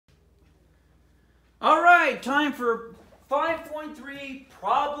right, time for 5.3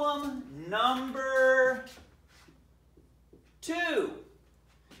 problem number 2.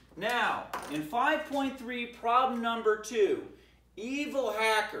 Now, in 5.3 problem number 2, evil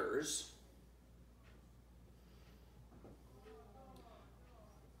hackers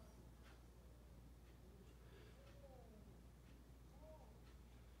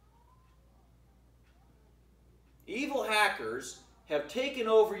have taken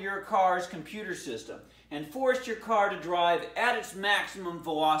over your car's computer system and forced your car to drive at its maximum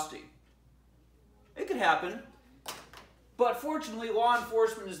velocity. It could happen, but fortunately law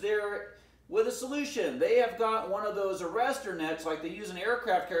enforcement is there with a solution. They have got one of those arrestor nets like they use in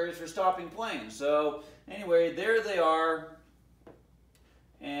aircraft carriers for stopping planes. So anyway, there they are,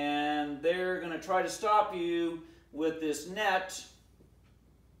 and they're going to try to stop you with this net,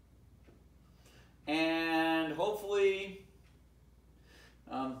 and hopefully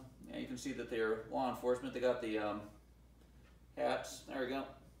yeah, you can see that they're law enforcement. They got the hats. There we go.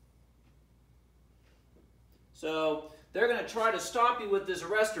 So they're going to try to stop you with this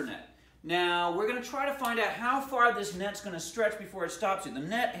arrestor net. Now we're going to try to find out how far this net's going to stretch before it stops you. The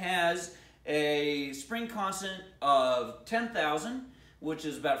net has a spring constant of 10,000, which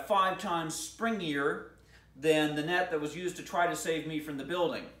is about 5 times springier than the net that was used to try to save me from the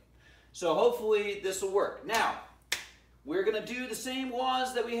building. So hopefully this will work. Now, we're going to do the same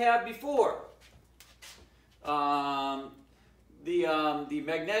laws that we had before. The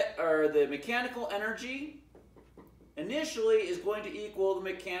mechanical energy initially is going to equal the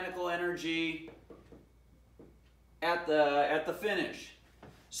mechanical energy at the finish.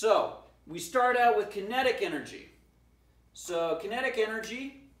 So we start out with kinetic energy. So kinetic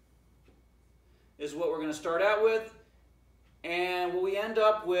energy is what we're going to start out with, and what we end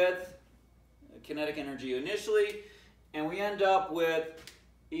up with kinetic energy initially. And we end up with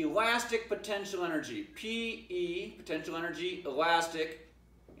elastic potential energy, PE, potential energy, elastic,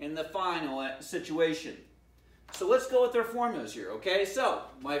 in the final situation. So let's go with our formulas here, okay? So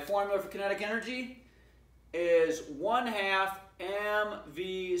my formula for kinetic energy is 1/2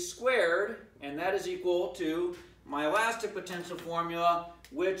 mv squared, and that is equal to my elastic potential formula,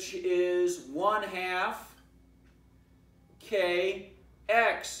 which is 1/2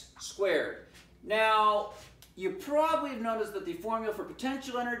 kx squared. Now, you probably have noticed that the formula for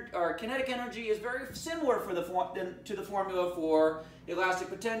potential energy or kinetic energy is very similar to the formula for elastic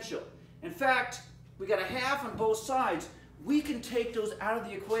potential. In fact, we got a half on both sides. We can take those out of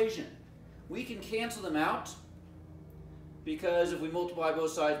the equation. We can cancel them out because if we multiply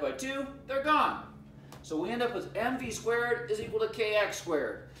both sides by 2, they're gone. So we end up with mv squared is equal to kx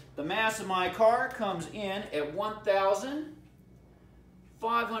squared. The mass of my car comes in at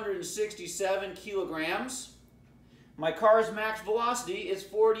 1,567 kilograms. My car's max velocity is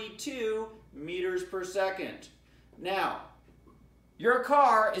 42 meters per second. Now, your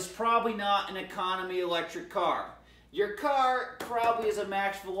car is probably not an economy electric car. Your car probably has a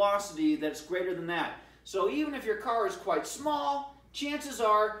max velocity that's greater than that. So even if your car is quite small, chances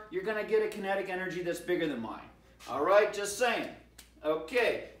are you're going to get a kinetic energy that's bigger than mine. All right, just saying.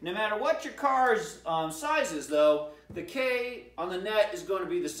 Okay, no matter what your car's size is, though, the K on the net is going to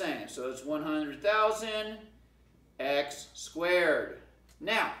be the same. So it's 100,000 x squared.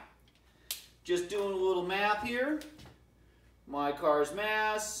 Now, just doing a little math here. My car's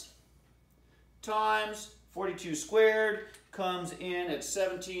mass times 42 squared comes in at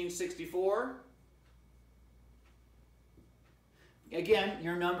 1764. Again,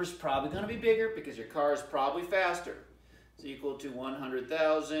 your number's probably going to be bigger because your car is probably faster. It's equal to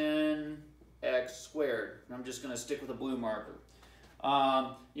 100,000 x squared. I'm just going to stick with a blue marker.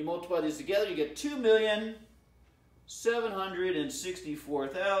 You multiply these together, you get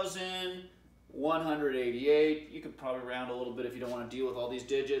 2,764,188. You could probably round a little bit if you don't want to deal with all these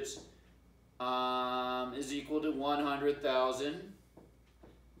digits. Is equal to 100,000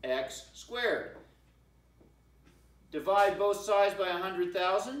 x squared. Divide both sides by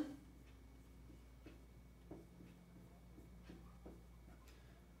 100,000.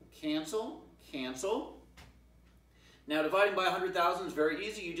 Cancel, cancel. Now dividing by 100,000 is very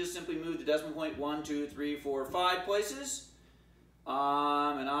easy. You just simply move the decimal point 1, 2, 3, 4, 5 places.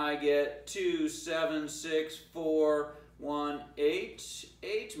 And I get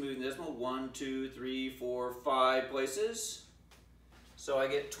 276,418. Moving the decimal 1, 2, 3, 4, 5 places. So I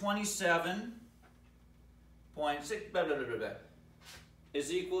get 27.6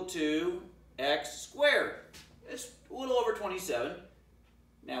 is equal to x squared. It's a little over 27.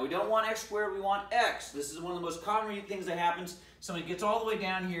 Now we don't want x squared, we want x. This is one of the most common things that happens. Somebody gets all the way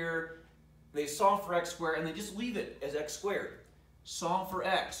down here, they solve for x squared, and they just leave it as x squared. Solve for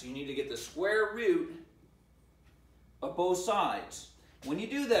x. You need to get the square root of both sides. When you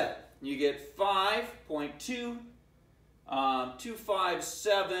do that, you get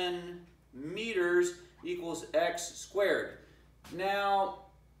 5.257 meters equals x squared. Now,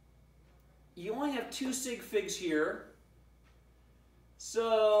 you only have 2 sig figs here,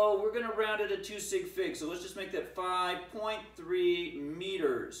 so we're going to round it to 2 sig figs. So let's just make that 5.3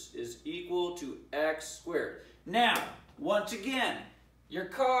 meters is equal to x squared. Now, once again, your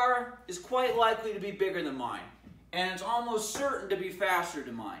car is quite likely to be bigger than mine, and it's almost certain to be faster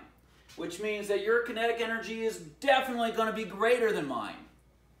than mine, which means that your kinetic energy is definitely going to be greater than mine.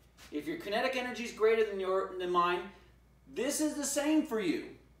 If your kinetic energy is greater than mine, this is the same for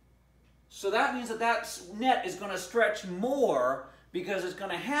you. So that means that that net is going to stretch more, because it's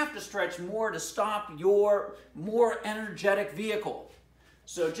going to have to stretch more to stop your more energetic vehicle.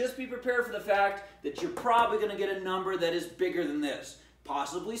 So just be prepared for the fact that you're probably going to get a number that is bigger than this.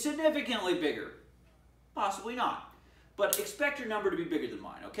 Possibly significantly bigger. Possibly not. But expect your number to be bigger than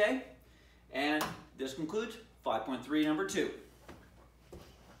mine, okay? And this concludes 5.3 number 2.